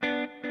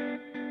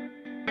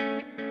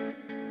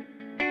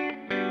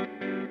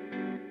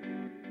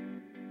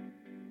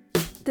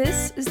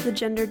This is the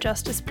Gender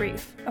Justice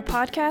Brief, a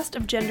podcast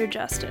of gender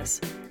justice.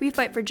 We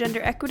fight for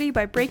gender equity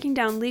by breaking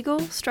down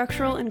legal,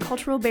 structural, and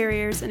cultural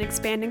barriers and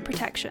expanding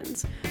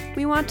protections.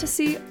 We want to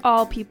see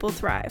all people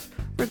thrive,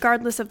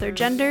 regardless of their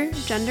gender,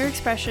 gender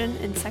expression,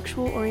 and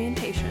sexual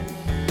orientation.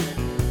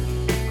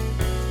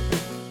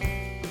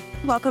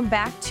 Welcome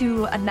back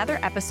to another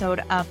episode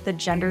of the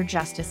Gender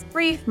Justice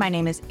Brief. My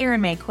name is Erin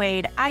May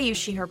Quaid. I use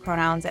she, her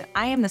pronouns, and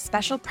I am the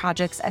Special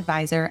Projects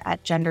Advisor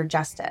at Gender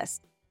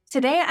Justice.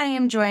 Today, I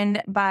am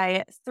joined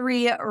by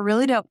three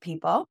really dope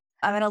people.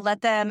 I'm going to let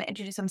them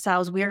introduce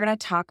themselves. We are going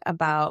to talk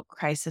about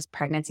crisis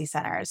pregnancy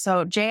centers.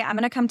 So, Jay, I'm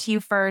going to come to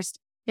you first.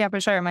 Yeah, for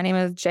sure. My name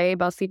is Jay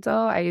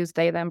Balsito. I use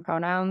they, them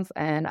pronouns,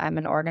 and I'm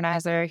an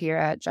organizer here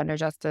at Gender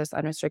Justice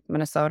Unrestricted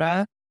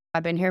Minnesota.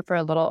 I've been here for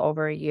a little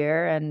over a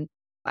year, and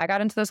I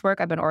got into this work.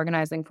 I've been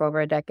organizing for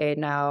over a decade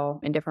now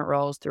in different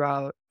roles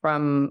throughout,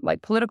 from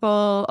like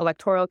political,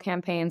 electoral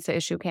campaigns to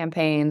issue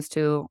campaigns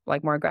to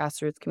like more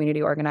grassroots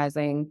community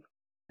organizing,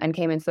 and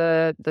came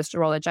into this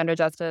role at Gender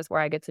Justice where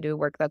I get to do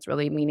work that's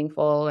really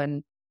meaningful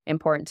and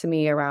important to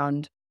me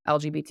around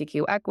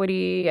LGBTQ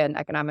equity and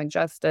economic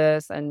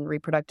justice and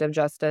reproductive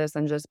justice,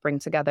 and just bring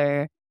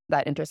together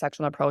that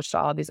intersectional approach to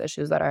all these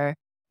issues that are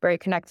very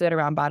connected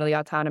around bodily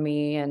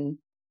autonomy. And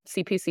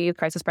CPC,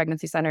 crisis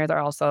pregnancy centers, are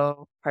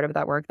also part of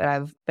that work that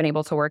I've been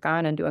able to work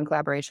on and do in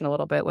collaboration a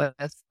little bit with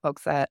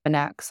folks at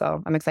MNAC.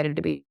 So I'm excited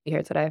to be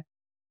here today.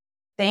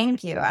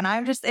 Thank you.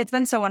 And it's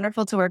been so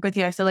wonderful to work with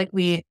you. I feel like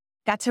we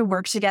got to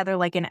work together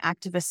like in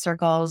activist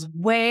circles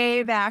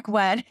way back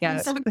when.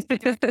 Yeah.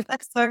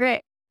 That's so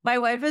great. My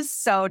wife is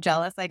so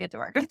jealous I get to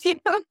work with you.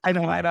 I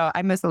know.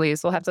 I miss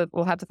Elise. We'll have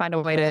to find a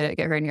way to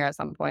get her in here at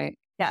some point.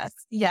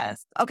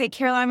 Yes. Okay,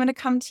 Carol, I'm going to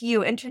come to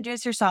you.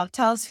 Introduce yourself.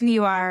 Tell us who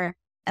you are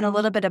and a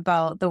little bit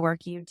about the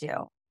work you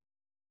do.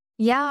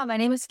 Yeah, my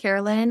name is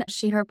Carolyn,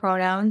 she, her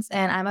pronouns,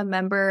 and I'm a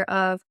member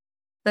of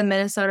the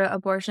Minnesota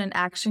Abortion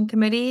Action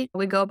Committee.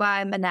 We go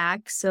by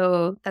MNAC,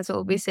 so that's what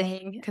we'll be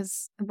saying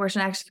because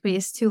Abortion Action Committee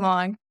is too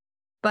long.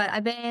 But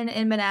I've been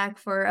in MNAC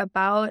for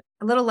about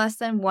a little less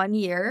than 1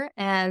 year,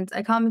 and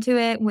I come to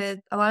it with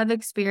a lot of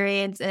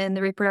experience in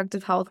the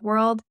reproductive health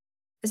world,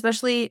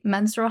 especially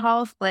menstrual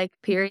health, like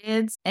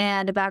periods,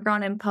 and a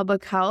background in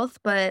public health,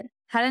 but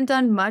hadn't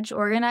done much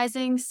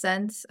organizing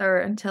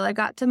until I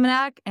got to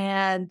MNAC,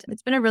 and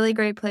it's been a really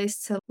great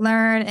place to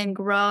learn and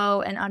grow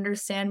and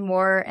understand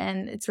more,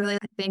 and it's really,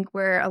 I think,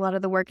 where a lot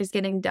of the work is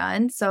getting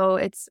done, so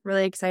it's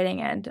really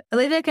exciting, and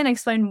Olivia can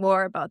explain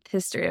more about the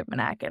history of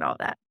MNAC and all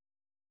that.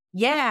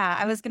 Yeah,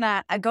 I was going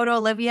to go to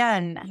Olivia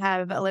and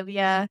have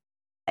Olivia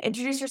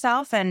introduce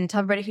yourself and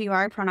tell everybody who you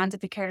are, pronouns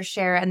if you care to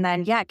share, and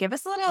then, give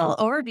us a little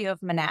overview of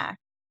MNAC.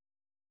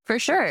 For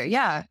sure.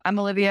 Yeah. I'm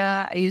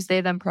Olivia. I use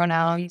they, them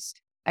pronouns.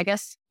 I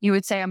guess you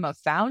would say I'm a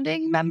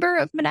founding member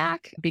of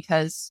MNAC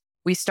because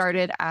we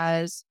started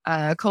as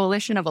a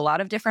coalition of a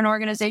lot of different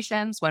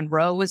organizations when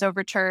Roe was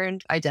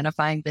overturned,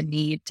 identifying the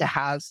need to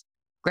have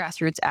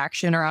grassroots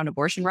action around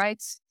abortion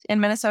rights in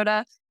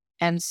Minnesota.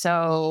 And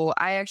so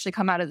I actually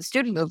come out of the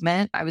student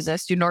movement. I was a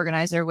student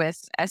organizer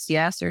with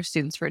SDS, or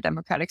Students for a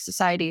Democratic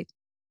Society,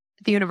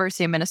 at the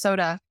University of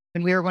Minnesota.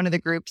 And we were one of the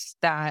groups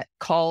that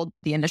called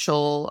the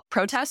initial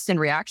protest in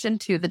reaction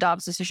to the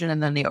Dobbs decision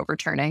and then the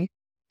overturning.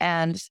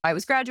 And I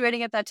was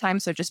graduating at that time,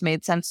 so it just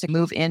made sense to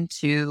move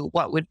into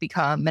what would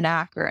become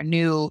MNAC, or a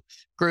new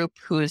group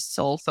whose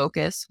sole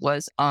focus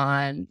was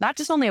on not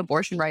just only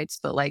abortion rights,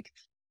 but like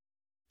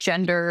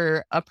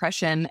gender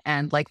oppression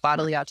and like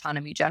bodily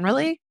autonomy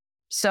generally.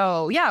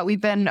 So yeah, we've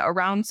been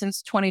around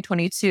since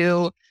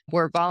 2022.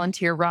 We're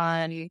volunteer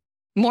run,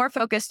 more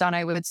focused on,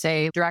 I would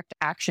say, direct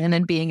action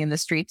and being in the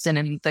streets and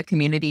in the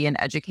community and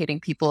educating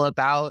people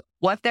about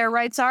what their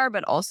rights are,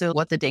 but also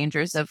what the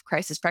dangers of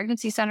crisis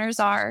pregnancy centers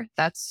are.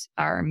 That's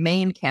our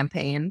main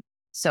campaign.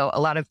 So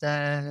a lot of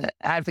the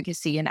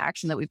advocacy and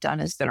action that we've done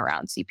has been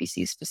around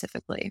CPC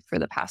specifically for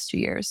the past 2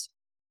 years.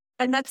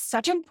 And that's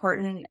such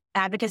important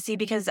advocacy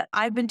because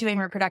I've been doing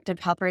reproductive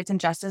health rights and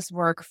justice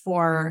work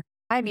for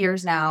 5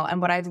 years now. And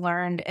what I've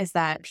learned is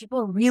that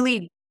people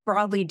really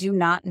broadly do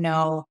not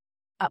know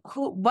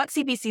what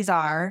CPCs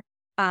are,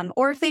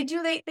 or if they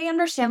do, they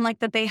understand like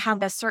that they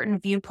have a certain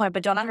viewpoint,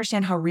 but don't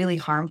understand how really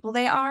harmful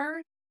they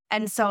are.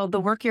 And so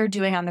the work you're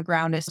doing on the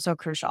ground is so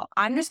crucial.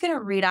 I'm just going to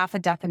read off a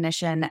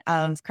definition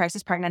of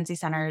crisis pregnancy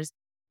centers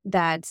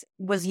that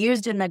was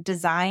used in the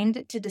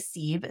Designed to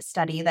Deceive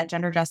study that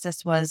Gender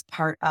Justice was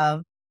part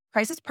of.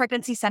 Crisis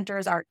pregnancy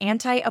centers are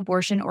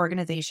anti-abortion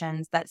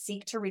organizations that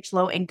seek to reach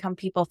low-income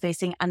people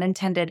facing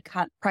unintended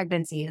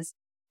pregnancies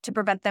to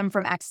prevent them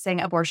from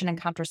accessing abortion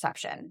and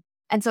contraception.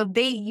 And so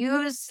they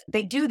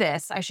do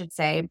this, I should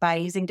say, by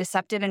using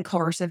deceptive and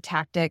coercive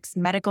tactics,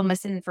 medical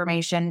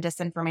misinformation,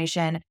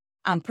 disinformation,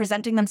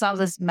 presenting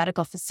themselves as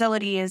medical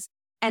facilities.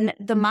 And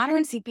the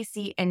modern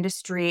CPC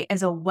industry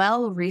is a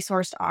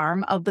well-resourced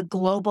arm of the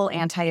global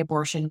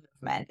anti-abortion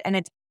movement. And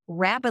it's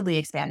rapidly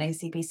expanding,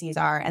 CPCs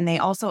are, and they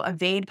also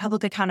evade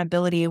public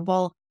accountability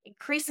while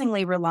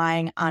increasingly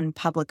relying on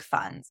public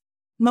funds.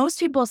 Most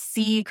people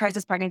see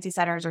crisis pregnancy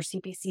centers or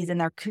CPCs in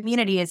their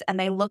communities, and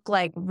they look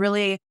like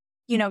really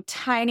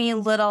tiny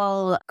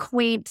little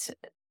quaint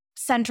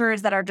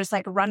centers that are just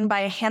like run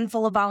by a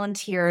handful of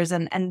volunteers.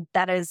 And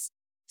that is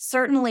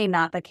certainly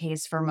not the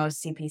case for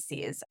most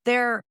CPCs.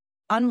 They're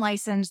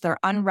unlicensed, they're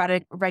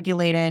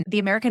unregulated. The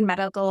American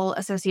Medical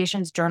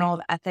Association's Journal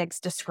of Ethics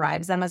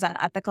describes them as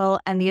unethical,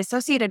 and the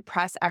Associated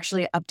Press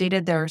actually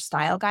updated their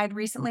style guide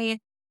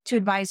recently to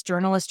advise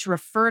journalists to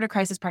refer to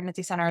crisis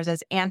pregnancy centers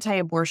as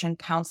anti-abortion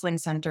counseling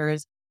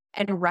centers,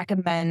 and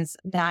recommends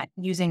not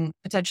using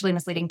potentially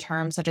misleading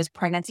terms such as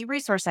pregnancy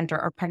resource center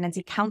or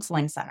pregnancy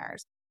counseling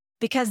centers,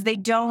 because they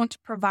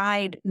don't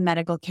provide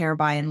medical care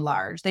by and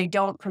large. They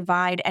don't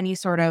provide any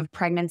sort of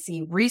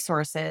pregnancy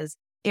resources.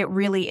 It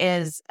really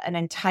is an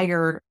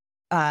entire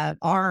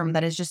arm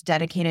that is just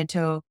dedicated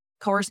to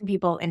coercing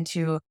people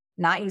into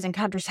not using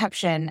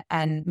contraception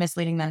and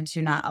misleading them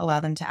to not allow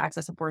them to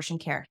access abortion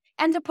care,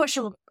 and to push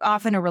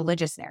often a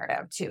religious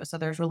narrative too. So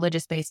there's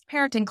religious-based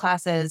parenting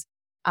classes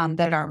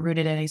that aren't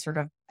rooted in any sort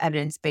of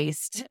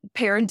evidence-based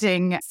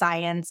parenting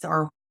science,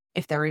 or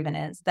if there even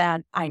is,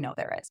 that I know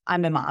there is.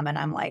 I'm a mom and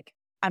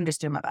I'm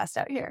just doing my best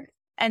out here.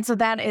 And so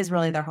that is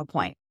really their whole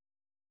point.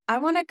 I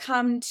want to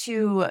come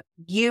to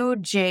you,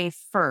 Jay,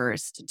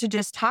 first to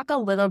just talk a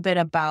little bit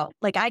about,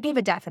 I gave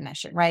a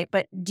definition, right?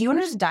 But do you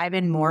want to just dive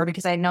in more?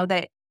 Because I know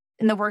that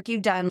in the work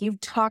you've done, you've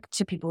talked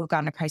to people who've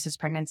gone to crisis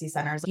pregnancy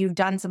centers. You've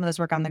done some of this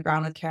work on the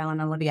ground with Carolyn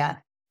and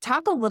Olivia.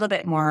 Talk a little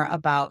bit more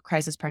about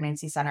crisis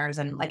pregnancy centers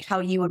and how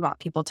you would want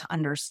people to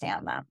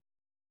understand them.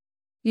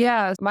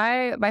 Yeah,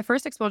 my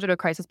first exposure to a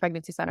crisis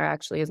pregnancy center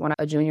actually is when I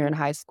was a junior in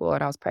high school,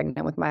 and I was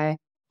pregnant with my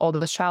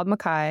oldest child,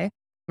 Makai.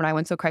 When I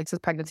went to a crisis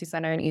pregnancy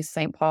center in East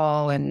St.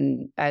 Paul,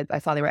 and I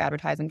saw they were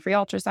advertising free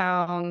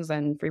ultrasounds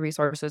and free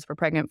resources for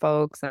pregnant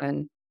folks,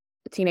 and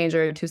a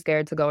teenager too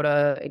scared to go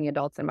to any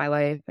adults in my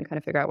life and kind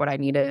of figure out what I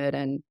needed.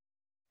 And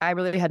I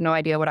really had no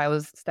idea what I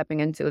was stepping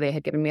into. They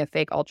had given me a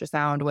fake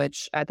ultrasound,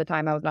 which at the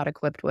time I was not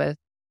equipped with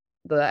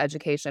the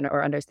education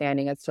or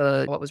understanding as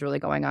to what was really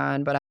going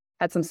on. But I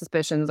had some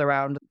suspicions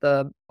around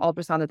the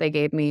ultrasound that they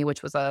gave me,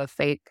 which was a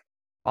fake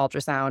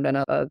ultrasound and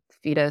a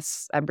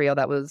fetus embryo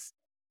that was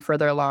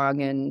further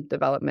along in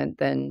development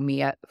than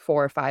me at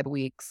 4 or 5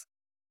 weeks.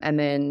 And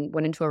then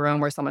went into a room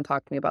where someone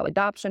talked to me about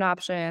adoption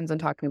options and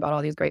talked to me about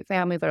all these great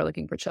families that are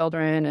looking for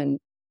children. And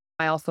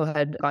I also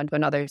had gone to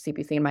another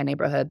CPC in my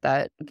neighborhood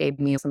that gave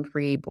me some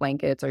free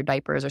blankets or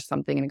diapers or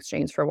something in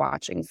exchange for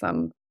watching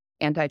some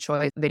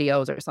anti-choice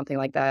videos or something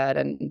like that.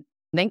 And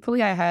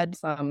thankfully, I had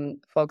some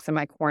folks in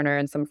my corner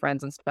and some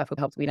friends and stuff who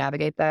helped me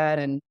navigate that,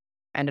 and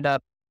ended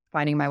up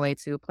finding my way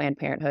to Planned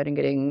Parenthood and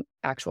getting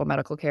actual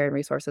medical care and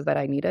resources that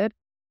I needed.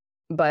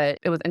 But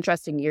it was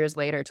interesting years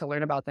later to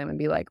learn about them and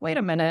be like, wait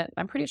a minute,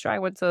 I'm pretty sure I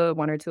went to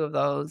 1 or 2 of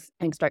those,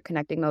 and start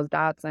connecting those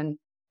dots. And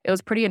it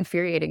was pretty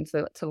infuriating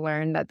to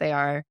learn that they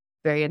are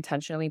very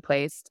intentionally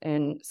placed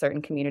in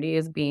certain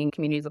communities, being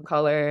communities of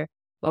color,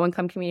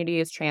 low-income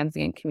communities,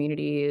 transient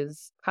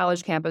communities,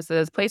 college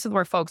campuses, places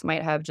where folks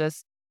might have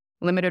just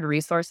limited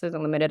resources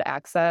and limited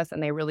access,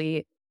 and they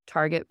really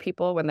target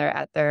people when they're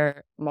at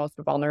their most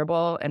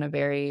vulnerable in a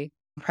very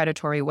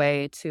predatory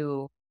way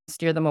to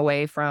steer them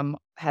away from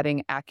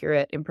having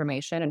accurate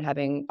information and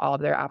having all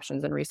of their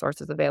options and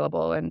resources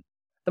available. And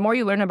the more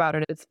you learn about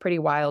it, it's pretty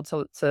wild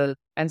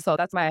and so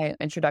that's my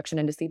introduction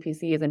into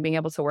CPCs, and being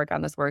able to work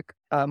on this work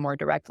more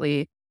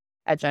directly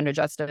at Gender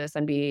Justice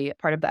and be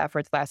part of the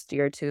efforts last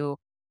year to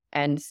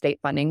end state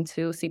funding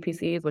to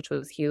CPCs, which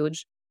was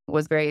huge,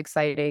 was very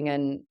exciting.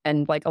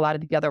 And like a lot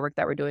of the other work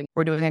that we're doing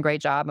a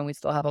great job, and we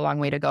still have a long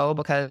way to go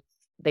because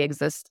they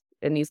exist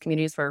in these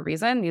communities for a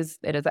reason.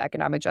 It is an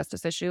economic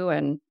justice issue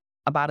and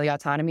a bodily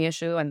autonomy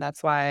issue. And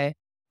that's why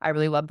I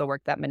really love the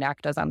work that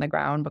MNAC does on the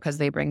ground, because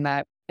they bring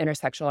that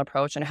intersectional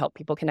approach and help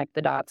people connect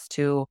the dots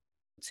to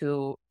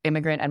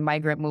immigrant and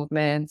migrant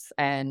movements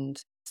and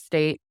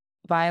state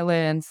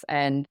violence.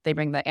 And they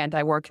bring the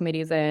anti-war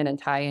committees in and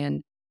tie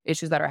in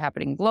issues that are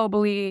happening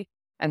globally.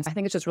 And I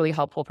think it's just really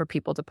helpful for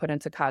people to put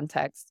into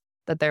context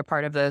that they're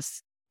part of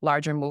this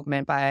larger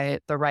movement by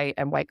the right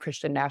and white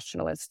Christian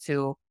nationalists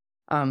to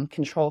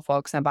control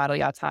folks and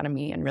bodily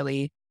autonomy and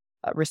really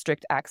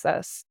restrict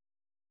access.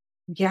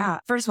 Yeah.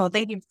 First of all,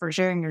 thank you for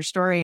sharing your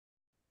story.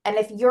 And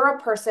if you're a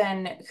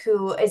person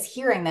who is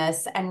hearing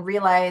this and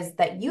realize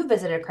that you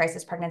visited a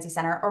crisis pregnancy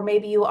center, or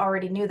maybe you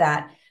already knew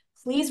that,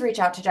 please reach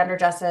out to Gender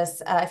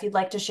Justice if you'd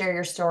like to share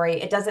your story.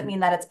 It doesn't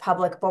mean that it's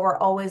public, but we're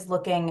always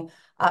looking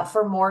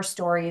for more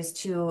stories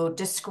to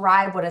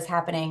describe what is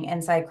happening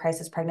inside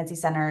crisis pregnancy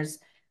centers.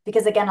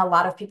 Because again, a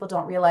lot of people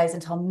don't realize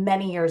until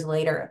many years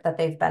later that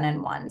they've been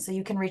in one. So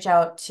you can reach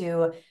out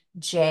to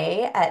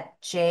Jay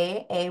at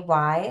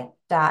jay.belsito,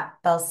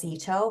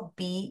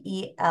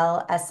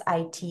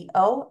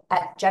 BELSITO,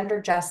 at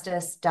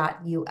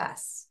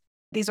genderjustice.us.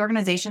 These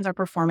organizations are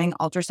performing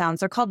ultrasounds.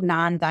 They're called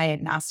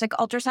non-diagnostic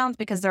ultrasounds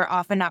because they're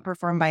often not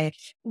performed by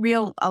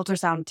real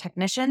ultrasound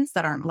technicians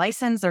that aren't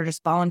licensed. They're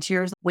just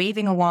volunteers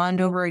waving a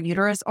wand over a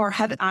uterus, or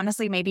have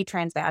honestly maybe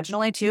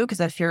transvaginally too, because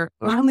if you're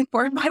only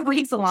 4 to 5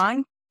 weeks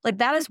along,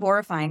 that is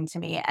horrifying to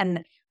me.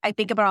 And I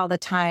think about all the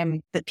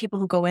time that people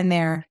who go in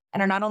there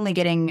and are not only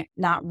getting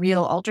not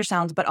real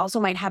ultrasounds, but also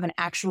might have an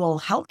actual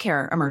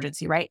healthcare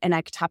emergency, right? An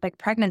ectopic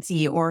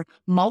pregnancy or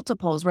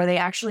multiples where they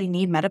actually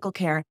need medical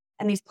care.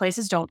 And these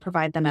places don't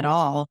provide them at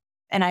all.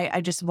 And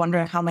I just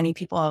wonder how many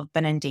people have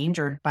been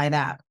endangered by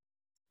that.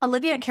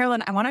 Olivia and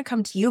Carolyn, I want to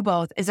come to you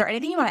both. Is there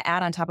anything you want to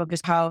add on top of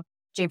just how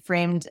Jay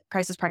framed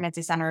crisis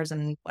pregnancy centers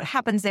and what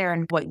happens there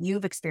and what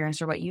you've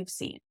experienced or what you've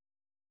seen?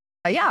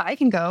 Yeah, I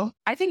can go.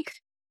 I think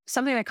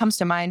something that comes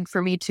to mind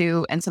for me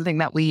too, and something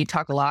that we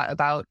talk a lot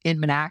about in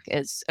MNAC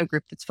is a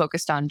group that's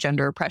focused on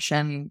gender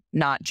oppression,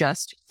 not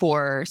just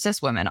for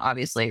cis women,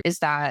 obviously, is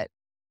that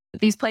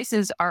these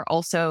places are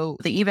also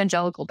the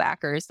evangelical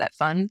backers that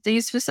fund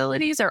these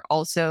facilities are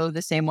also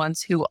the same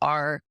ones who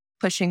are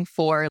pushing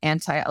for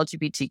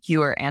anti-LGBTQ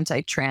or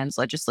anti-trans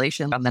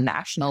legislation on the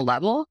national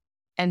level.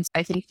 And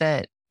I think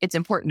that it's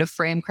important to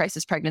frame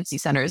crisis pregnancy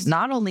centers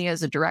not only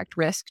as a direct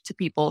risk to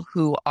people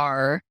who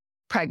are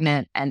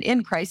pregnant and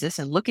in crisis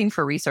and looking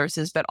for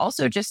resources, but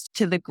also just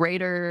to the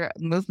greater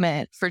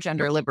movement for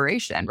gender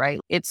liberation, right?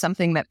 It's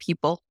something that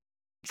people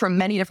from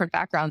many different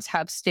backgrounds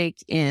have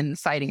stake in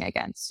fighting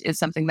against. It's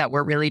something that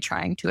we're really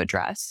trying to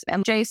address.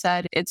 And Jay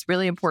said it's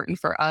really important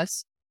for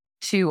us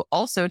to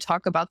also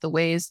talk about the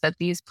ways that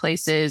these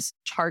places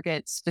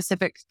target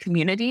specific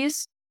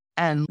communities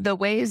and the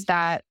ways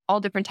that all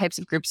different types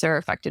of groups are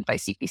affected by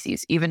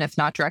CPCs, even if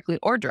not directly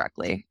or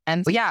directly.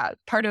 And yeah,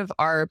 part of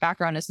our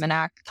background as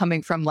MNAC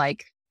coming from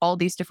like all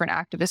these different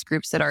activist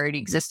groups that already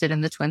existed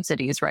in the Twin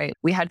Cities, right?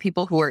 We had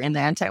people who were in the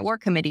anti-war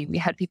committee. We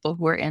had people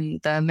who were in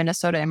the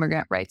Minnesota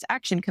Immigrant Rights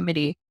Action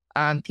Committee,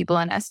 people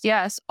on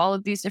SDS, all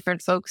of these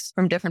different folks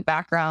from different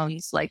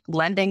backgrounds, like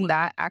lending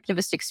that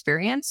activist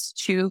experience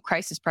to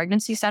crisis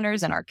pregnancy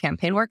centers, and our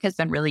campaign work has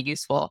been really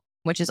useful,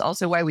 which is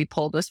also why we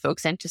pull those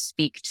folks in to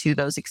speak to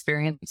those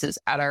experiences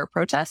at our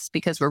protests,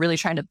 because we're really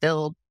trying to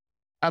build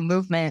a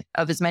movement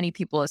of as many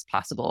people as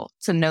possible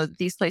to know that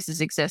these places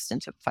exist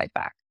and to fight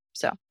back.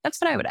 So that's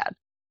what I would add.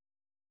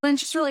 And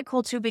it's just really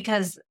cool too,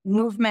 because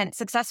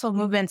successful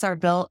movements are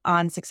built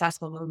on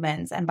successful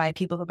movements and by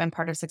people who've been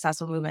part of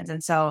successful movements.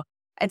 And so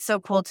it's so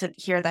cool to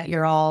hear that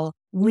you're all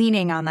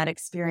leaning on that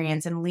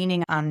experience and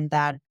leaning on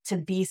that to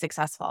be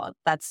successful.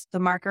 That's the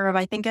marker of,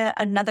 I think,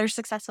 another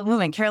successful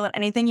movement. Carolyn,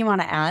 anything you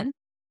want to add?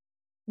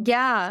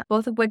 Yeah,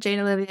 both of what Jane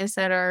and Olivia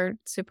said are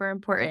super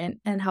important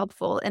and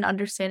helpful in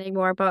understanding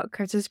more about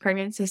crisis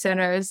pregnancy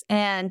centers.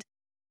 And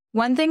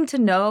one thing to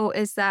know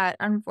is that,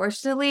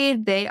 unfortunately,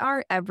 they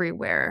are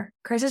everywhere.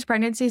 Crisis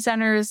pregnancy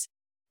centers,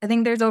 I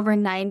think there's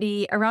around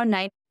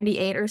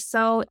 98 or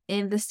so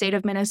in the state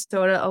of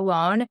Minnesota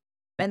alone.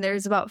 And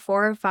there's about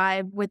 4 or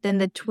 5 within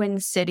the Twin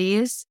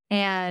Cities.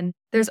 And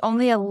there's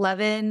only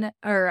 9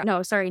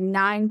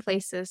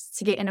 places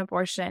to get an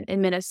abortion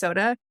in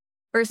Minnesota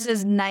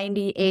versus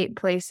 98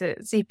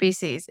 places,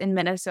 CPCs in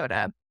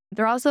Minnesota.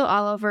 They're also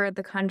all over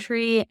the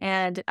country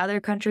and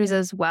other countries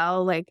as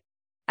well. Like,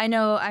 I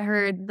know I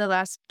heard the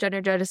last Gender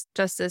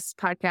Justice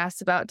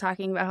podcast about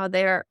talking about how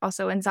they are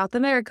also in South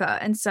America.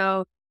 And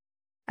so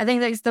I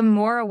think like the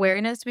more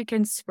awareness we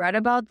can spread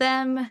about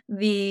them,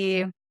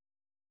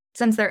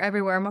 since they're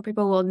everywhere, more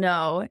people will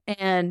know.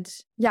 And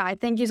yeah, I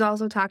think he's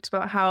also talked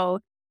about how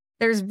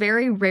there's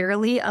very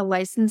rarely a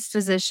licensed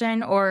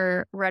physician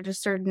or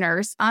registered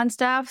nurse on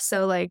staff.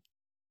 So like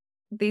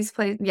these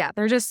places, yeah,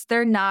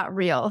 they're not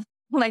real.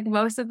 Like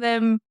most of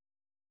them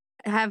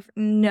have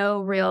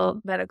no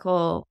real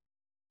medical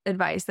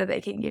advice that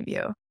they can give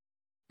you.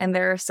 And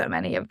there are so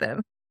many of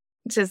them.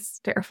 It's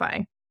just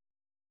terrifying.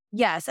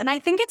 Yes. And I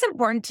think it's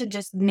important to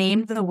just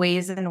name the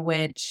ways in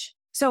which.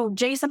 So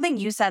Jay, something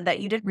you said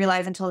that you didn't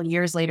realize until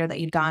years later that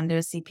you'd gone to a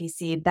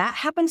CPC, that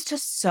happens to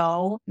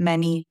so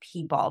many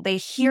people. They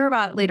hear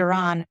about it later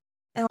on.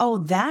 And, oh,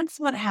 that's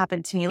what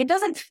happened to me. It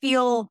doesn't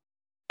feel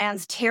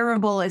as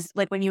terrible as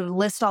like when you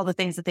list all the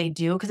things that they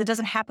do, because it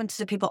doesn't happen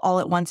to people all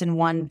at once in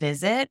one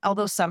visit,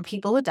 although some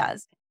people it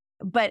does.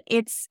 But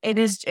it's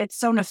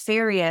so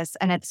nefarious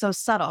and it's so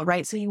subtle,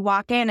 right? So you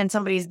walk in and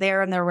somebody's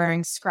there and they're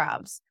wearing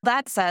scrubs.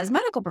 That says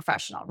medical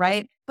professional,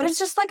 right? But it's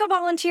just like a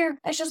volunteer.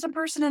 It's just a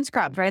person in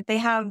scrubs, right?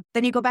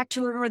 Then you go back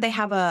to where they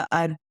have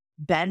a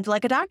bed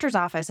like a doctor's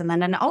office and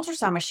then an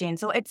ultrasound machine.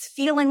 So it's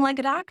feeling like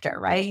a doctor,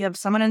 right? You have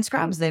someone in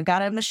scrubs. They've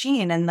got a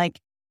machine. And like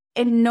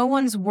in no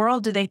one's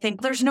world do they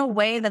think there's no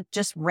way that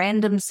just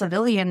random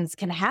civilians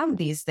can have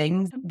these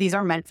things. These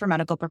are meant for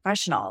medical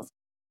professionals.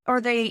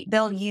 Or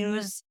they'll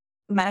use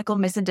medical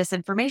mis and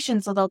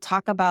disinformation. So they'll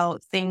talk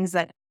about things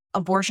that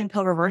abortion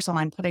pill reversal,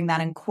 I'm putting that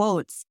in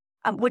quotes,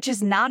 which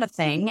is not a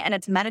thing. And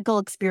it's medical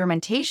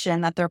experimentation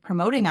that they're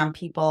promoting on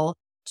people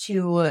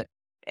to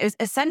is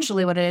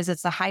essentially what it is.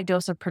 It's a high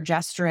dose of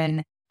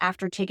progesterone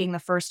after taking the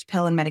first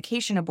pill in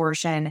medication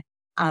abortion.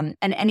 And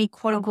any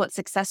quote unquote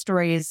success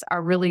stories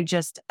are really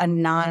just a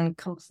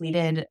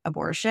non-completed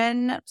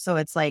abortion. So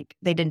it's like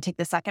they didn't take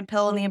the second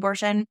pill in the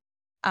abortion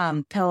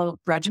pill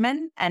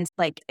regimen. And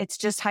like, it's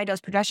just high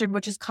dose progesterone,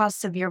 which has caused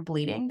severe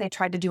bleeding. They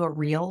tried to do a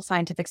real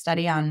scientific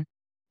study on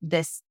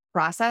this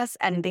process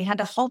and they had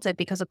to halt it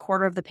because a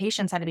quarter of the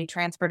patients had to be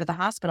transferred to the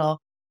hospital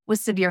with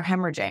severe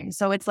hemorrhaging.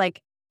 So it's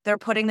like they're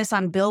putting this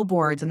on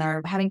billboards and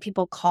they're having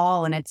people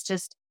call. And it's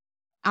just,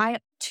 I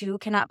too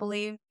cannot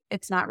believe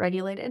it's not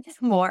regulated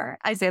more.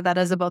 I say that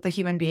as both a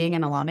human being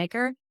and a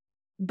lawmaker.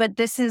 But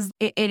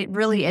it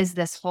really is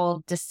this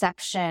whole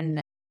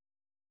deception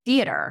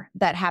theater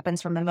that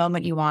happens from the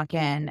moment you walk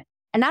in.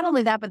 And not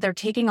only that, but they're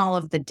taking all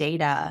of the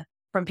data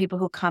from people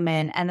who come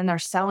in and then they're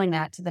selling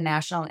that to the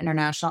national,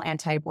 international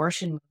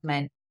anti-abortion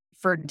movement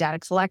for data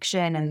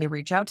collection. And they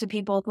reach out to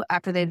people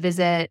after they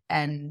visit.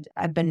 And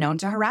I've been known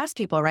to harass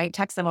people, right?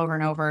 Text them over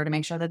and over to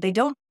make sure that they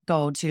don't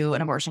go to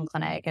an abortion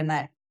clinic and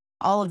that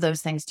all of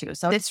those things too.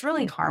 So it's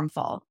really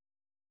harmful.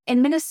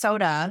 In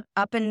Minnesota,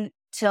 up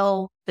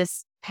until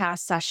this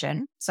past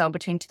session, so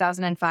between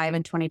 2005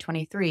 and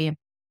 2023,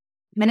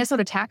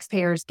 Minnesota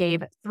taxpayers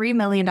gave $3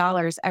 million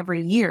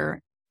every year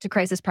to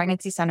Crisis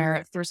Pregnancy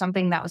Center through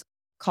something that was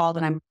called,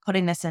 and I'm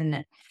putting this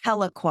in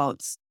hella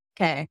quotes,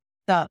 okay,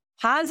 the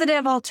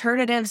Positive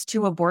Alternatives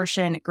to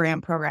Abortion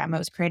Grant Program. It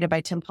was created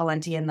by Tim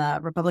Pawlenty in the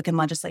Republican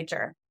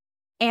legislature.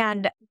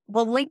 And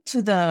we'll link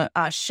to the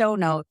show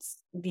notes,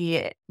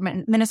 the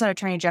Minnesota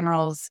Attorney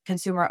General's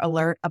consumer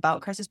alert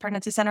about Crisis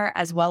Pregnancy Center,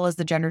 as well as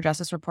the Gender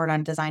Justice Report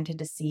on Design to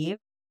Deceive.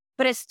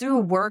 But it's through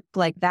work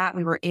like that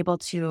we were able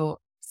to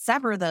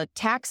sever the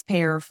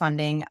taxpayer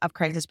funding of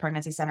crisis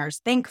pregnancy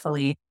centers,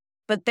 thankfully,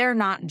 but they're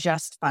not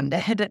just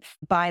funded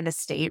by the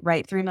state,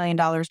 right? $3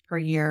 million per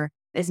year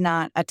is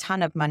not a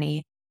ton of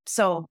money.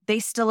 So they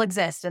still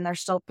exist and they're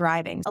still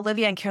thriving.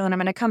 Olivia and Carolyn, I'm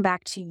going to come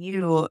back to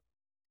you.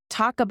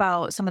 Talk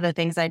about some of the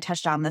things I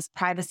touched on, this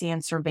privacy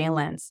and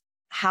surveillance,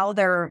 how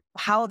they're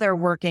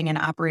working and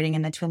operating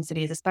in the Twin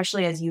Cities,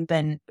 especially as you've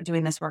been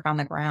doing this work on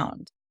the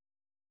ground.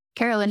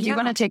 Carolyn, do you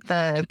want to take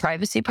the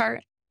privacy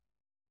part?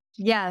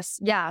 Yes.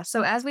 Yeah.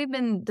 So as we've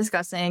been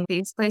discussing,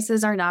 these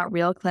places are not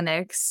real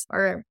clinics,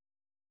 or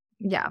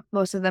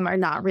most of them are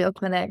not real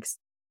clinics.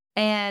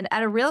 And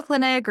at a real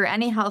clinic or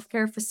any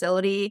healthcare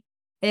facility,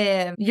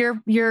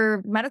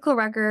 your medical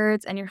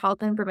records and your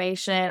health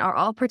information are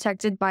all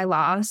protected by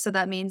law. So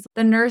that means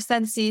the nurse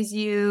that sees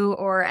you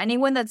or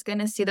anyone that's going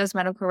to see those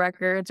medical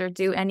records or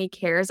do any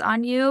cares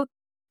on you,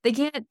 they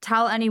can't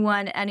tell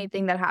anyone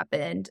anything that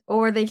happened,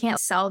 or they can't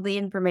sell the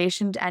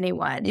information to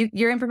anyone.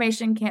 Your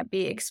information can't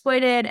be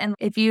exploited. And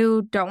if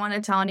you don't want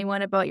to tell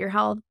anyone about your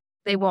health,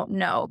 they won't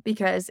know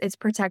because it's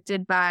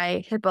protected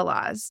by HIPAA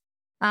laws.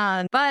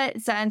 But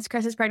since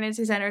crisis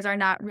pregnancy centers are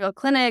not real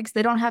clinics,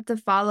 they don't have to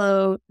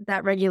follow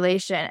that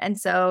regulation. And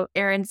so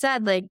Erin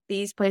said, like,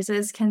 these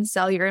places can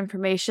sell your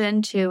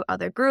information to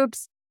other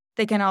groups.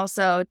 They can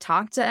also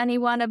talk to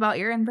anyone about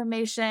your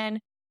information.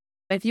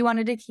 If you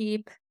wanted to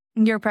keep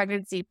your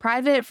pregnancy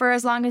private for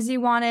as long as you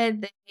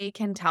wanted, they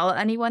can tell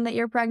anyone that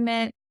you're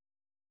pregnant,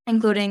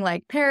 including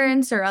like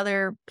parents or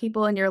other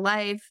people in your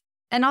life.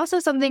 And also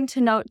something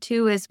to note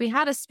too is we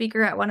had a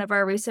speaker at one of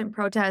our recent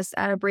protests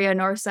at Abrea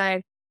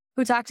Northside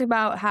who talked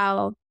about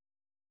how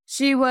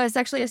she was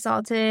sexually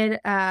assaulted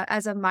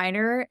as a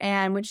minor.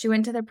 And when she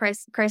went to the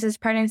crisis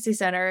pregnancy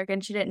center,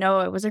 again, she didn't know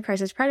it was a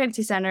crisis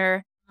pregnancy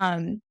center.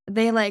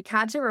 They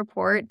had to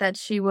report that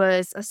she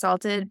was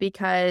assaulted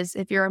because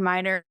if you're a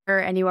minor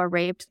and you are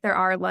raped, there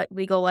are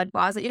legal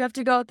laws that you have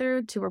to go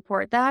through to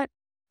report that.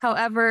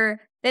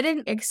 However, they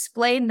didn't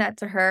explain that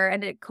to her,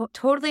 and it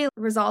totally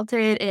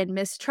resulted in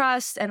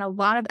mistrust and a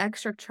lot of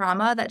extra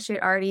trauma that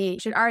she'd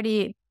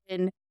already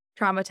been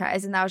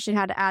traumatized, and now she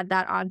had to add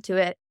that onto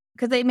it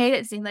because they made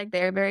it seem like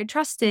they were very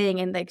trusting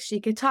and like she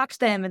could talk to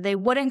them and they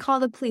wouldn't call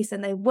the police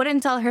and they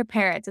wouldn't tell her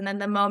parents. And then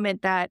the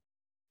moment that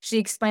she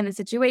explained the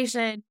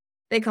situation,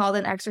 they called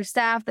in extra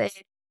staff, they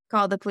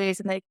called the police,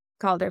 and they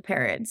called their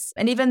parents.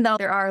 And even though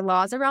there are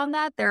laws around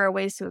that, there are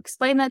ways to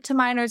explain that to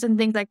minors and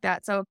things like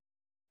that. So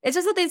it's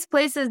just that these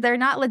places, they're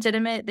not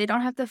legitimate. They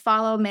don't have to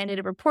follow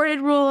mandated reported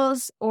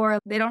rules, or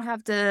they don't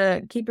have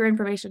to keep your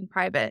information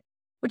private,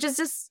 which is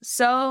just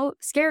so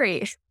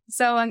scary.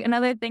 So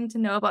another thing to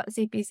know about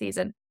CPCs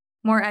and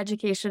more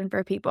education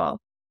for people.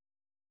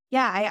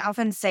 Yeah, I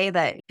often say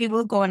that people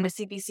who go into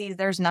CPCs,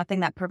 there's nothing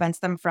that prevents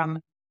them from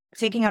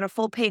taking out a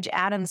full page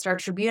ad in the Star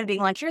Tribune being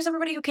like, here's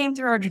everybody who came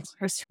through our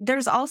doors.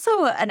 There's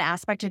also an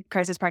aspect of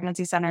crisis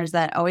pregnancy centers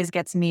that always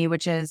gets me,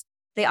 which is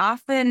they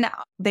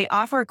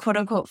offer quote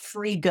unquote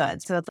free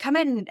goods. So come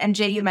in, and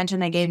Jay, you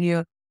mentioned they gave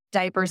you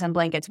diapers and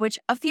blankets, which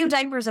a few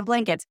diapers and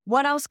blankets,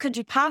 what else could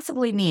you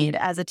possibly need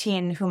as a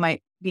teen who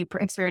might be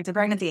experiencing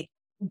pregnancy?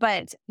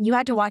 But you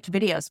had to watch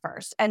videos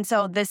first. And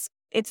so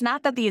it's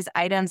not that these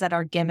items that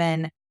are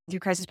given through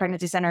crisis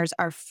pregnancy centers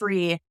are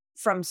free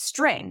from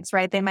strings,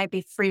 right? They might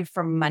be free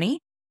from money,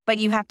 but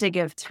you have to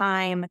give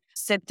time,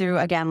 sit through,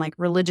 again, like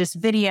religious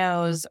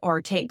videos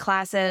or take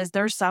classes.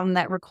 There's some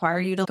that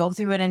require you to go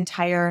through an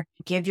entire,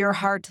 give your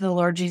heart to the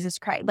Lord Jesus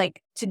Christ,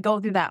 like to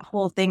go through that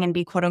whole thing and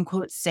be quote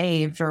unquote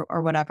saved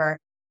or whatever.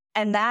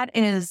 And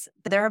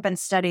there have been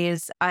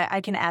studies,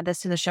 I can add this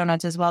to the show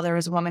notes as well. There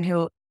was a woman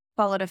who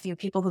followed a few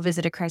people who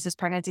visited crisis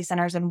pregnancy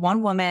centers, and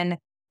one woman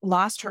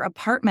lost her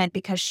apartment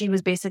because she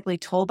was basically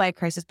told by a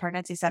crisis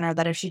pregnancy center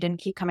that if she didn't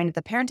keep coming to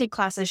the parenting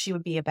classes, she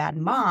would be a bad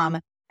mom.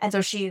 And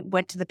so she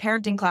went to the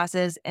parenting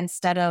classes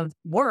instead of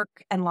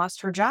work and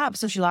lost her job.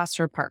 So she lost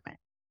her apartment.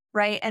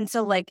 Right. And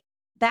so like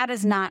that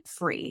is not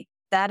free.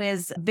 That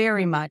is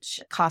very much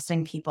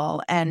costing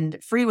people.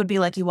 And free would be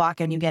like you walk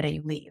in, you get it,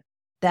 you leave.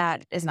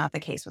 That is not the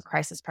case with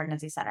crisis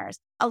pregnancy centers.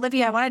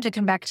 Olivia, I wanted to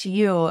come back to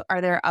you.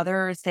 Are there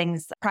other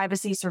things,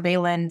 privacy,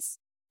 surveillance,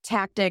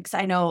 tactics?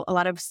 I know a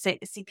lot of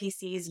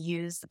CPCs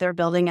use their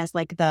building as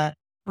like the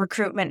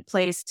recruitment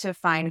place to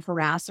find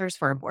harassers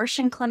for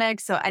abortion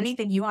clinics. So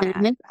anything you want to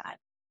add to that?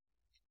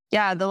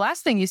 Yeah, the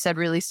last thing you said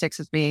really sticks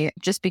with me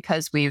just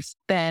because we've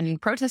been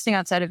protesting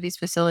outside of these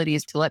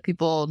facilities to let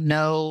people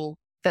know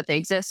that they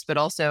exist, but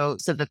also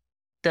so that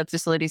the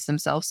facilities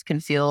themselves can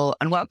feel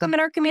unwelcome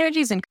in our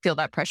communities and feel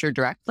that pressure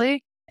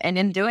directly. And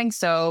in doing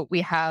so,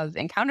 we have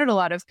encountered a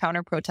lot of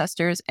counter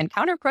protesters and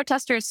counter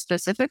protesters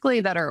specifically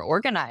that are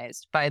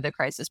organized by the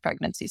crisis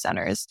pregnancy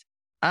centers.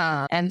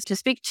 And to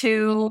speak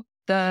to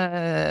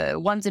the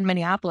ones in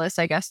Minneapolis,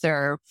 I guess there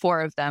are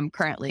 4 of them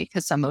currently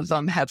because some of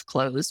them have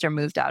closed or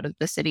moved out of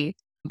the city.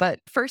 But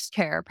First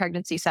Care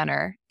Pregnancy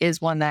Center is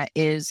one that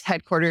is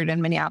headquartered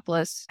in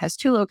Minneapolis, has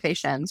 2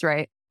 locations,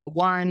 right?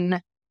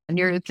 One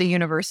near the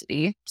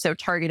university, so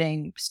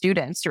targeting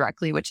students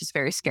directly, which is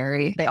very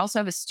scary. They also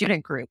have a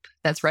student group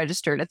that's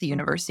registered at the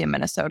University of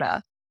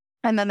Minnesota.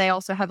 And then they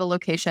also have a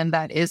location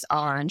that is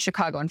on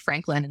Chicago and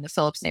Franklin in the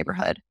Phillips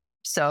neighborhood.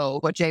 So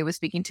what Jay was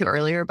speaking to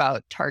earlier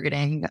about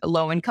targeting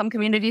low-income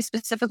communities,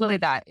 specifically,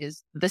 that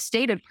is the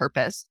stated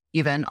purpose,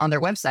 even on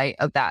their website,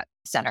 of that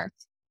center.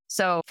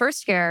 So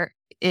First Care,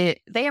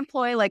 they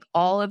employ like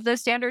all of the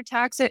standard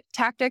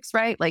tactics,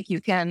 right? Like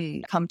you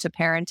can come to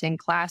parenting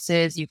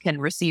classes, you can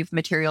receive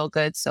material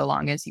goods so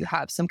long as you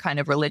have some kind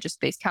of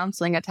religious-based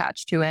counseling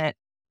attached to it.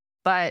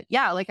 But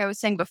yeah, like I was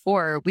saying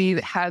before, we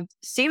have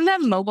seen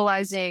them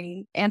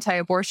mobilizing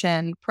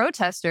anti-abortion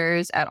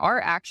protesters at our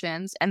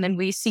actions. And then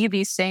we see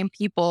these same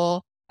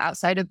people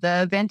outside of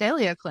the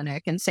Vandalia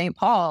Clinic in St.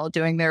 Paul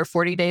doing their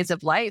 40 Days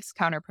of Life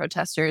counter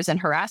protesters and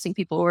harassing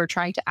people who are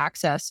trying to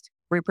access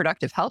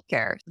reproductive health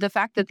care. The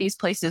fact that these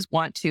places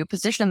want to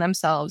position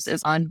themselves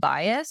as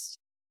unbiased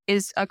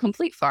is a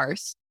complete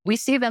farce. We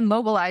see them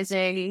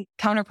mobilizing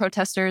counter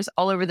protesters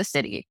all over the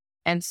city.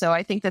 And so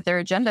I think that their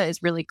agenda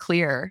is really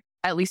clear,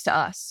 at least to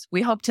us.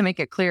 We hope to make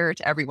it clearer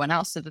to everyone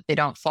else so that they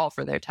don't fall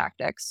for their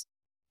tactics.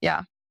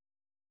 Yeah.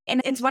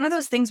 And it's one of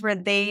those things where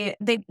they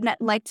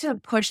like to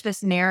push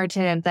this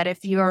narrative that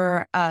if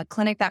you're a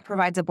clinic that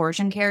provides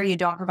abortion care, you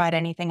don't provide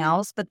anything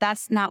else. But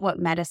that's not what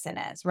medicine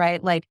is,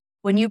 right? Like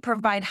when you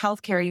provide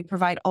healthcare, you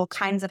provide all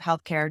kinds of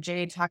healthcare.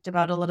 Jay talked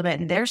about a little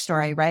bit in their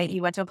story, right?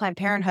 You went to a Planned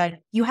Parenthood.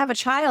 You have a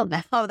child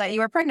now that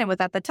you were pregnant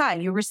with at the time.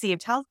 You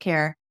received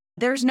healthcare.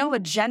 There's no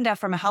agenda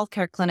from a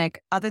healthcare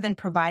clinic other than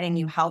providing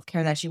you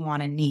healthcare that you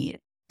want and need.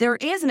 There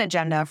is an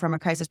agenda from a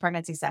crisis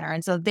pregnancy center.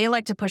 And so they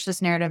like to push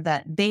this narrative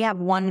that they have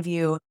one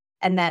view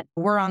and that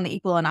we're on the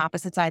equal and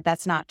opposite side.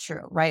 That's not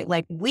true, right?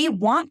 Like we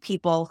want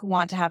people who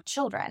want to have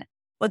children.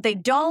 What they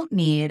don't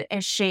need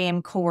is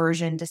shame,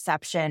 coercion,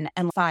 deception,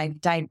 and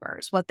 5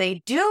 diapers. What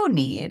they do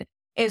need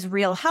is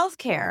real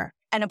healthcare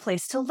and a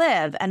place to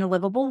live and a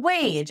livable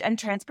wage and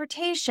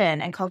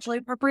transportation and culturally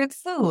appropriate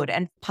food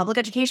and public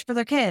education for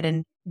their kid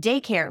and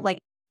daycare, like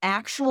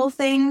actual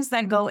things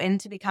that go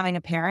into becoming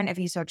a parent if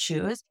you so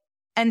choose.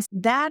 And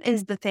that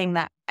is the thing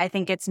that I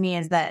think gets me,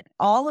 is that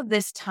all of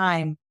this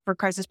time for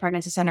crisis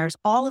pregnancy centers,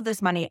 all of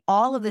this money,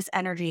 all of this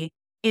energy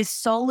is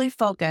solely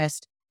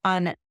focused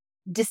on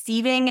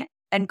deceiving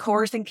and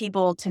coercing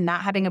people to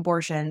not having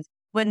abortions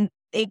when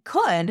they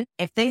could,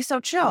 if they so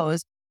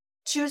choose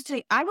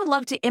to. I would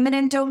love to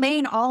eminent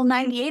domain all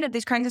 98 of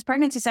these crisis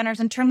pregnancy centers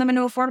and turn them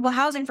into affordable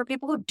housing for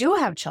people who do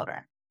have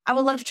children. I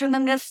would love to turn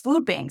them into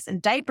food banks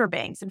and diaper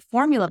banks and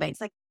formula banks.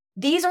 Like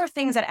these are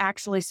things that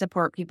actually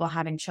support people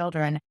having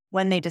children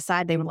when they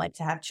decide they would like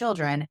to have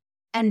children.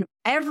 And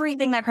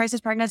everything that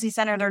crisis pregnancy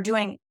center they're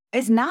doing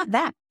is not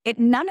that.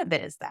 None of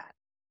it is that.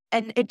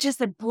 And it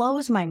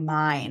blows my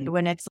mind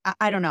when it's,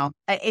 I don't know.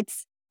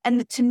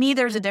 And to me,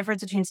 there's a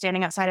difference between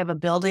standing outside of a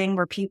building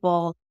where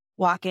people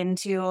walk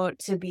into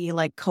to be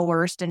like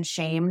coerced and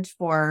shamed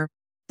for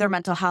their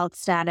mental health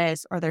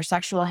status or their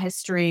sexual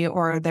history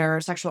or their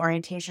sexual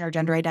orientation or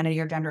gender identity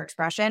or gender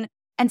expression,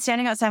 and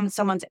standing outside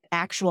someone's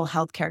actual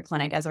healthcare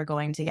clinic as they're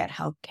going to get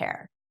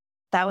healthcare.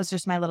 That was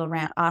just my little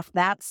rant off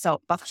that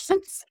soapbox.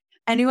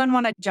 Anyone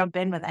want to jump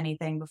in with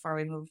anything before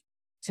we move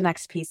to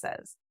next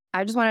pieces?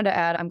 I just wanted to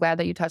add, I'm glad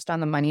that you touched on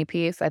the money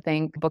piece. I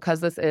think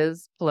because this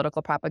is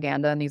political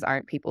propaganda and these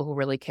aren't people who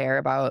really care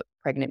about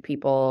pregnant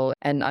people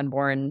and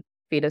unborn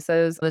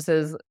fetuses,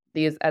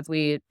 these, as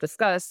we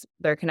discussed,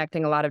 they're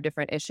connecting a lot of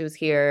different issues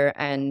here,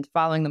 and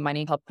following the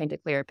money helped paint a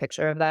clearer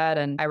picture of that.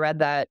 And I read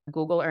that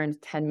Google earned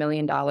 $10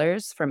 million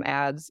from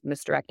ads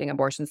misdirecting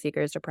abortion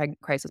seekers to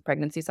crisis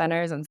pregnancy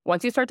centers. And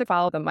once you start to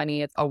follow the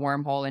money, it's a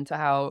wormhole into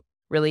how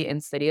really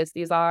insidious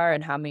these are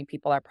and how many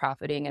people are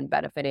profiting and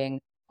benefiting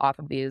off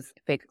of these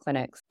fake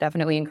clinics.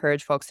 Definitely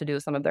encourage folks to do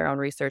some of their own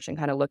research and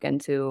kind of look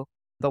into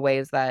the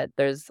ways that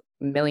there's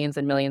millions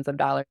and millions of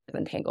dollars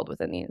entangled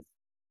within these.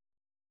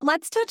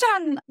 Let's touch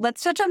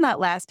on that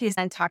last piece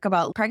and talk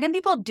about pregnant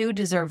people do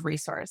deserve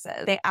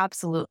resources. They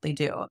absolutely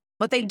do.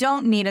 What they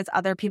don't need is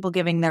other people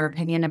giving their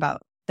opinion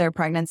about their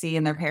pregnancy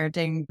and their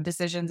parenting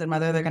decisions and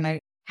whether they're going to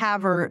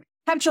have or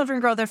have children,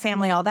 grow their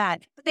family, all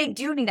that. But they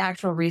do need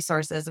actual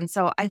resources. And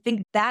so I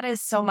think that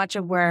is so much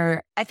of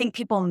where I think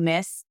people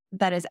miss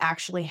that is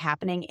actually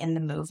happening in the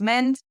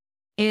movement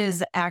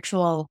is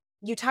actual.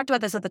 You talked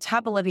about this at the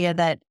top, Olivia,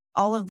 that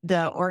all of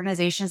the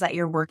organizations that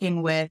you're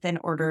working with in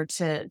order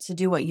to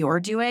do what you're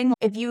doing,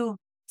 if you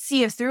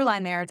see a through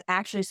line there, it's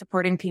actually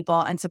supporting people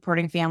and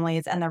supporting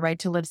families and the right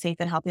to live safe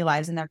and healthy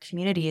lives in their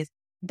communities.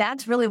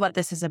 That's really what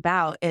this is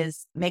about,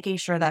 is making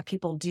sure that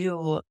people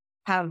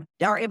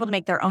are able to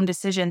make their own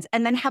decisions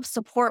and then have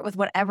support with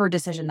whatever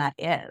decision that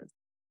is.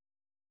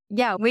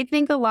 Yeah, we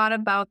think a lot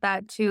about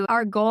that too.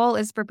 Our goal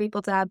is for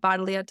people to have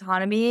bodily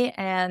autonomy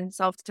and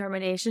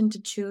self-determination to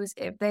choose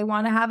if they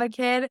want to have a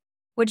kid,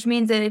 which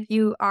means that if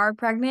you are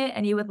pregnant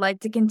and you would like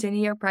to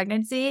continue your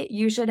pregnancy,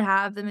 you should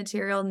have the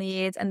material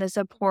needs and the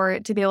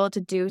support to be able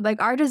to do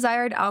like our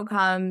desired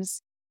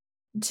outcomes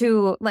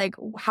to like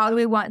how do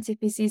we want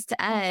CPCs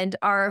to end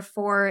are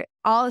for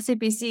all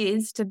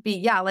CPCs to be,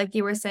 yeah, like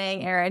you were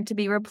saying, Erin, to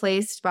be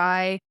replaced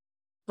by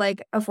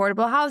like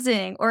affordable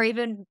housing or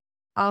even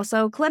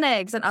also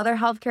clinics and other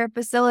healthcare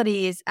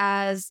facilities,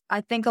 as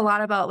I think a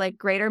lot about like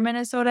greater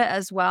Minnesota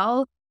as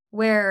well,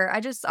 where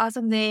I just saw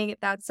something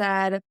that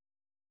said,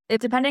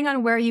 depending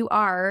on where you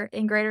are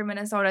in greater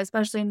Minnesota,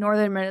 especially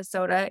northern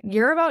Minnesota,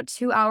 you're about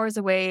 2 hours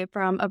away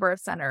from a birth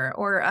center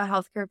or a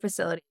healthcare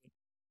facility.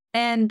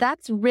 And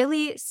that's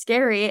really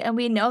scary. And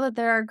we know that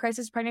there are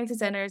crisis pregnancy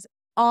centers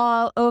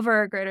all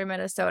over greater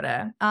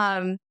Minnesota.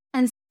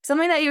 And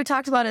something that you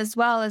talked about as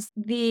well is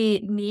the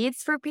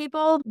needs for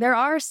people. There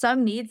are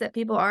some needs that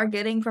people are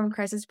getting from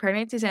crisis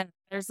pregnancy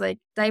centers, like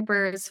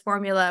diapers,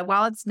 formula.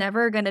 While it's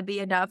never going to be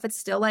enough, it's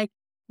still like,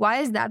 why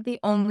is that the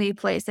only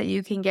place that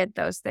you can get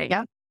those things?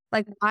 Yeah.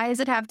 Like, why does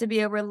it have to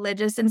be a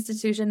religious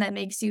institution that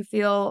makes you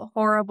feel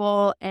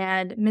horrible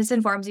and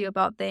misinforms you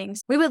about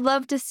things? We would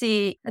love to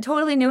see a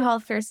totally new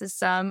healthcare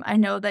system. I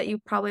know that you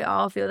probably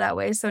all feel that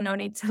way, so no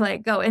need to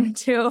like go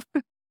into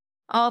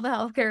all the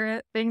healthcare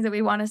things that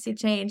we want to see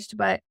changed.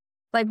 But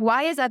like,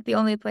 why is that the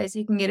only place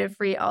you can get a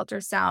free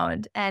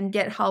ultrasound and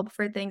get help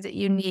for things that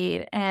you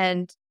need?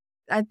 And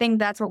I think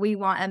that's what we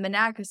want at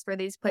MNAC, is for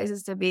these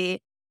places to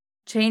be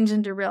change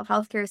into real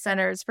healthcare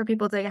centers, for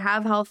people to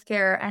have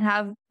healthcare and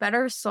have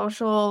better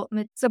social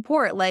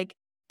support, like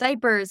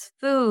diapers,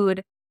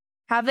 food,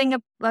 having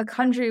a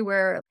country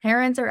where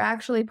parents are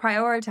actually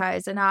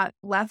prioritized and not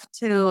left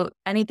to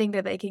anything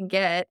that they can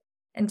get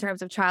in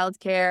terms of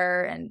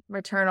childcare and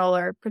maternal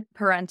or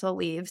parental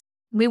leaves.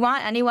 We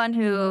want anyone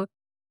who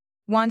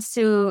wants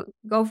to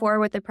go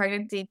forward with the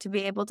pregnancy to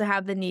be able to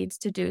have the needs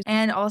to do.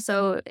 And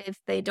also, if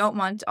they don't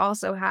want to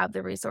also have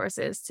the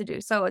resources to do.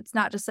 So it's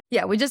not just,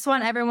 we just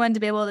want everyone to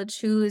be able to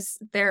choose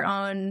their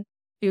own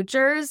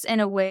futures in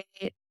a way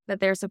that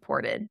they're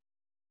supported.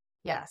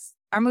 Yes.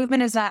 Our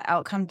movement is not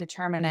outcome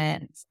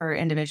determinant for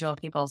individual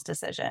people's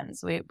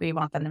decisions. We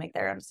want them to make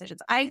their own decisions.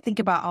 I think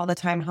about all the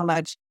time how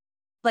much,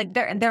 like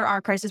there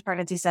are crisis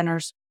pregnancy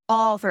centers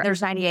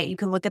there's 98. You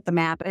can look at the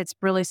map. It's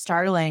really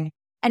startling.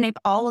 And if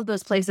all of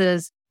those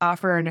places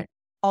offered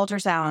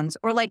ultrasounds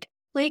or like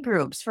play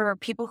groups for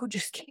people who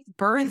just gave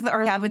birth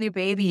or have a new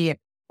baby,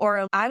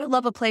 or I would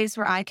love a place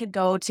where I could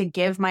go to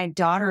give my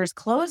daughter's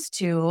clothes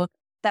to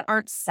that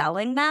aren't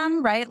selling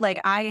them, right? Like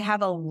I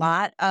have a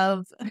lot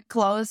of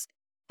clothes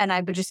and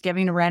I've been just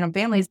giving to random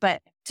families,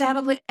 but to have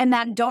a place and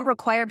that don't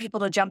require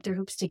people to jump through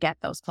hoops to get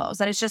those clothes.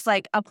 That it's just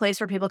like a place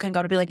where people can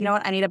go to be like, you know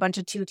what? I need a bunch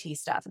of 2T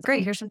stuff. It's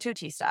great. Here's some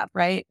 2T stuff,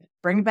 right?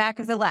 Bring back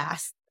if it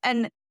lasts.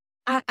 And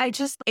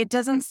it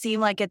doesn't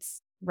seem like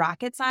it's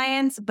rocket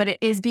science, but it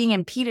is being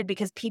impeded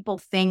because people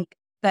think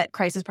that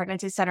crisis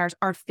pregnancy centers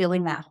are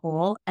filling that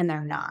hole and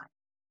they're not.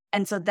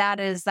 And so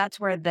that's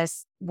where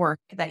this work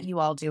that you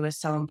all do is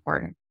so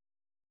important.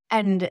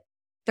 And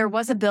there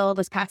was a bill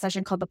this past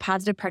session called the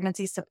Positive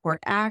Pregnancy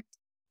Support Act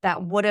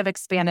that would have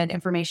expanded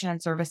information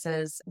and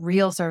services,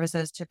 real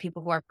services to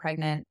people who are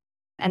pregnant.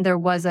 And there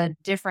was a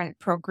different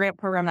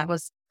program that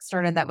was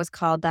started that was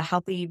called the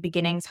Healthy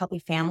Beginnings, Healthy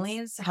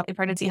Families, Healthy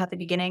Pregnancy, Healthy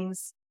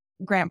Beginnings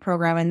grant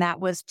program. And that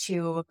was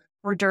to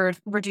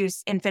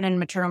reduce infant and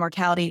maternal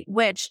mortality,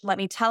 which, let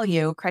me tell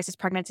you, crisis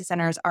pregnancy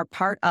centers are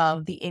part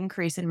of the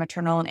increase in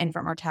maternal and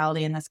infant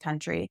mortality in this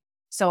country.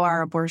 So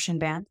our abortion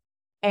ban,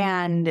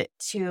 and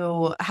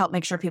to help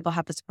make sure people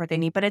have the support they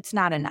need. But it's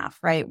not enough,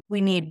 right?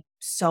 We need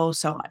so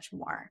much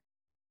more.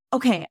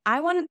 Okay,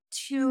 I want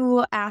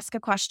to ask a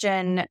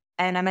question,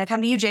 and I'm going to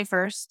come to you, Jay,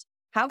 first.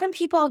 How can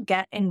people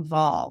get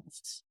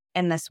involved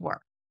in this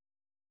work?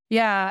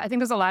 Yeah, I think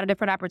there's a lot of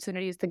different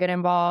opportunities to get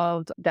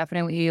involved.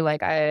 Definitely,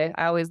 like I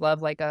always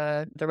love like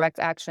a direct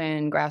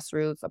action,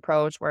 grassroots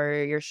approach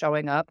where you're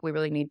showing up. We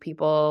really need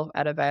people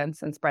at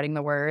events and spreading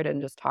the word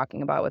and just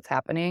talking about what's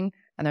happening.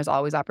 And there's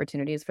always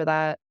opportunities for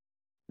that.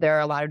 There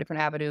are a lot of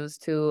different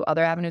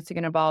other avenues to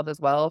get involved as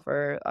well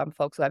for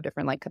folks who have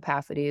different like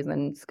capacities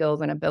and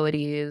skills and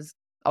abilities.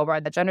 Over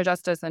at the Gender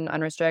Justice and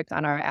Unrestrict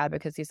on our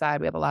advocacy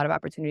side, we have a lot of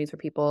opportunities for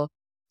people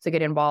to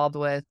get involved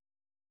with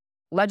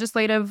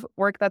legislative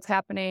work that's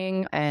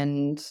happening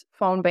and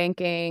phone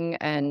banking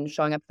and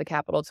showing up at the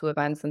Capitol to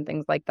events and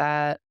things like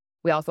that.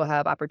 We also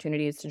have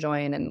opportunities to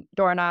join in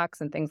door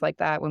knocks and things like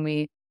that when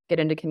we get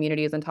into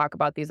communities and talk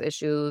about these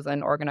issues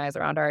and organize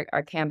around our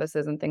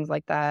campuses and things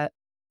like that.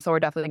 So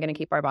we're definitely going to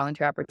keep our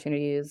volunteer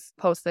opportunities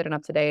posted and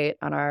up to date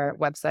on our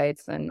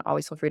websites, and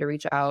always feel free to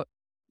reach out.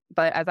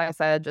 But as I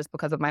said, just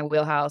because of my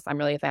wheelhouse, I'm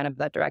really a fan of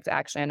that direct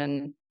action,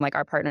 and like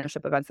our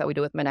partnership events that we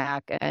do with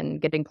MNAC and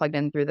getting plugged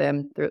in through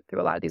them through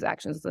a lot of these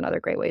actions is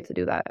another great way to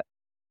do that.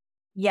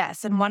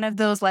 Yes. And one of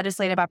those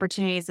legislative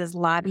opportunities is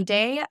Lobby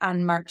Day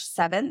on March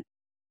 7th.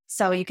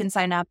 So you can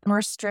sign up on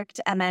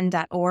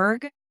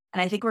restrictmn.org.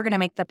 And I think we're going to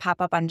make the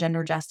pop up on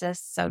Gender Justice.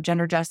 So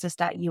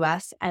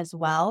genderjustice.us as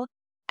well.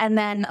 And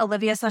then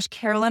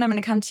Olivia/Carolyn, I'm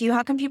going to come to you.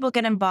 How can people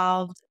get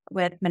involved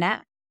with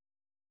MNAC?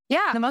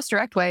 Yeah, the most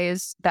direct way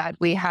is that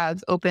we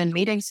have open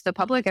meetings to the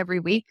public every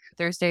week,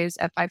 Thursdays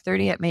at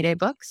 5:30 at Mayday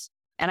Books.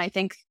 And I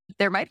think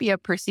there might be a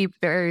perceived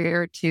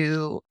barrier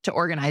to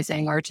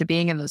organizing or to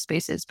being in those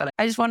spaces. But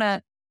I just want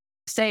to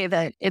say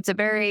that it's a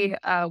very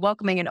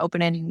welcoming and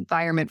open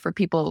environment for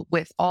people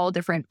with all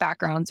different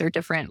backgrounds or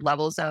different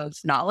levels of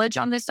knowledge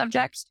on this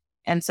subject.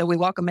 And so we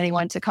welcome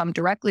anyone to come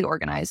directly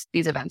organize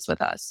these events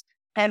with us.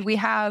 And we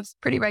have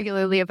pretty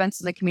regularly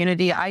events in the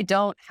community. I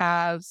don't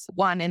have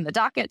one in the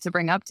docket to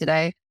bring up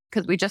today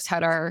because we just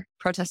had our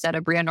protest at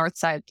Abrea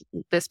Northside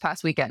this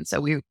past weekend. So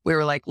we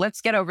were like,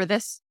 let's get over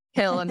this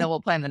hill and then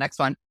we'll plan the next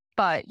one.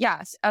 But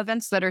yes,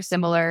 events that are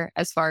similar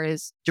as far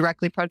as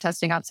directly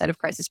protesting outside of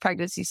crisis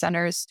pregnancy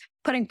centers,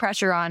 putting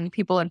pressure on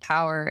people in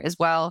power as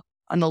well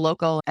on the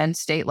local and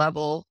state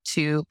level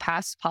to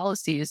pass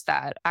policies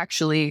that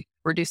actually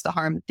reduce the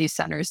harm that these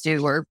centers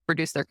do or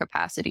reduce their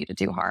capacity to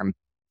do harm.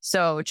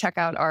 So check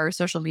out our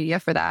social media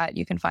for that.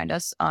 You can find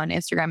us on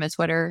Instagram and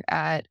Twitter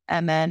at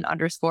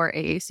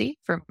MN_AAC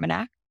for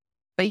MNAC.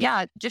 But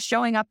yeah, just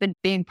showing up and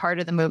being part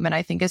of the movement,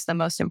 I think, is the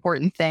most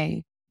important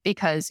thing,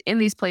 because in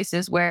these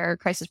places where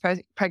crisis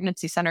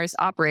pregnancy centers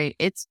operate,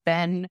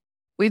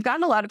 we've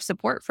gotten a lot of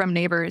support from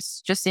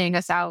neighbors just seeing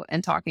us out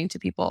and talking to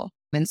people.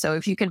 And so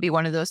if you can be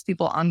one of those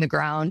people on the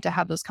ground to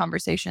have those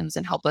conversations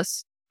and help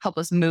us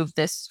move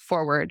this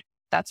forward,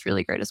 that's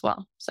really great as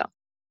well. So.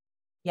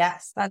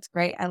 Yes, that's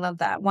great. I love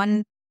that.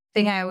 One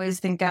thing I always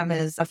think of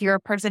is if you're a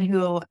person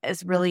who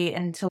is really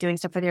into doing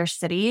stuff with your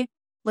city,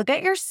 look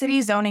at your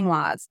city zoning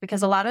laws,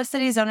 because a lot of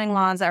city zoning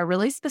laws are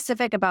really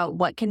specific about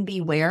what can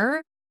be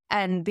where.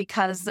 And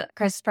because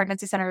crisis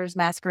pregnancy centers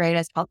masquerade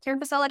as healthcare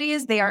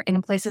facilities, they are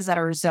in places that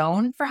are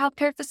zoned for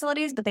healthcare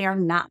facilities, but they are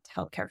not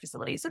healthcare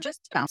facilities. So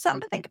just something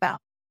to think about.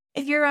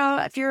 If you're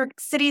a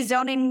city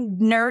zoning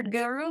nerd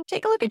guru,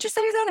 take a look at your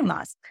city zoning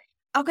laws.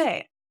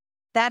 Okay.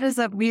 That is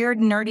a weird,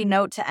 nerdy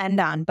note to end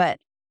on, but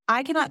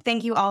I cannot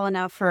thank you all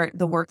enough for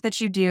the work that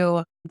you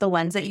do, the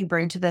lens that you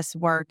bring to this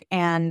work,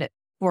 and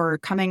for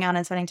coming on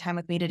and spending time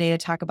with me today to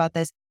talk about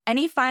this.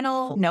 Any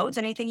final notes,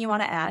 anything you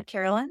want to add,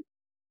 Carolyn?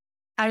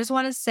 I just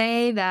want to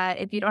say that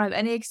if you don't have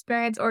any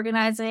experience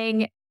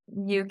organizing,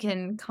 you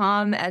can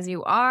come as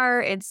you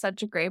are. It's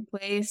such a great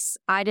place.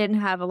 I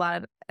didn't have a lot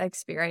of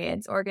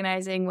experience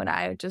organizing when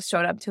I just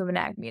showed up to a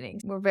MNAC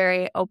meeting. We're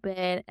very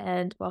open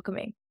and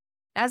welcoming,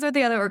 as are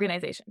the other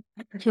organizations.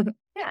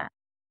 Yeah.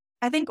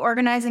 I think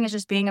organizing is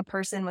just being a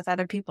person with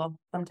other people.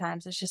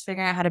 Sometimes it's just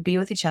figuring out how to be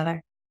with each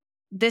other.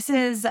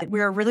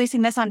 We're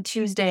releasing this on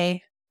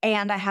Tuesday,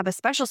 and I have a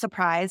special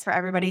surprise for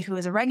everybody who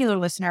is a regular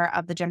listener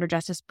of the Gender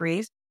Justice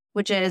Brief,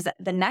 which is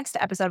the next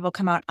episode will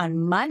come out on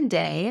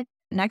Monday,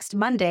 next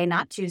Monday,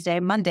 not Tuesday,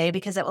 Monday,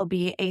 because it will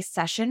be a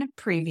session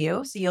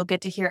preview. So you'll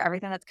get to hear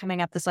everything that's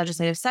coming up this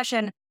legislative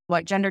session,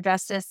 what Gender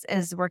Justice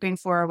is working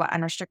for, what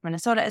Unrestrict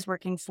Minnesota is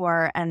working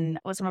for, and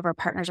what some of our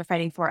partners are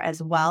fighting for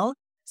as well.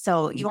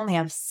 So you only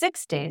have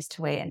 6 days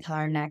to wait until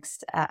our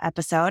next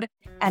episode,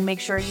 and make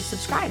sure you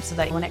subscribe so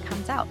that when it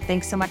comes out.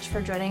 Thanks so much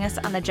for joining us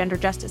on the Gender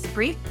Justice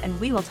Brief, and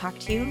we will talk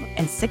to you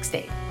in 6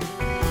 days.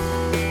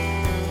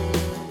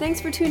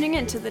 Thanks for tuning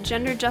in to the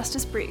Gender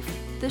Justice Brief.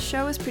 This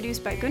show is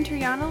produced by Gunter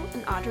Janel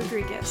and Aud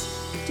Rodriguez.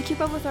 To keep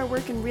up with our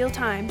work in real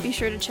time, be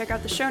sure to check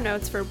out the show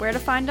notes for where to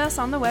find us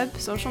on the web,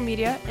 social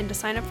media, and to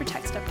sign up for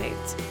text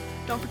updates.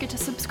 Don't forget to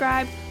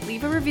subscribe,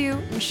 leave a review,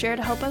 and share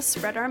to help us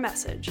spread our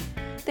message.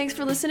 Thanks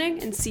for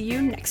listening, and see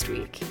you next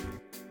week.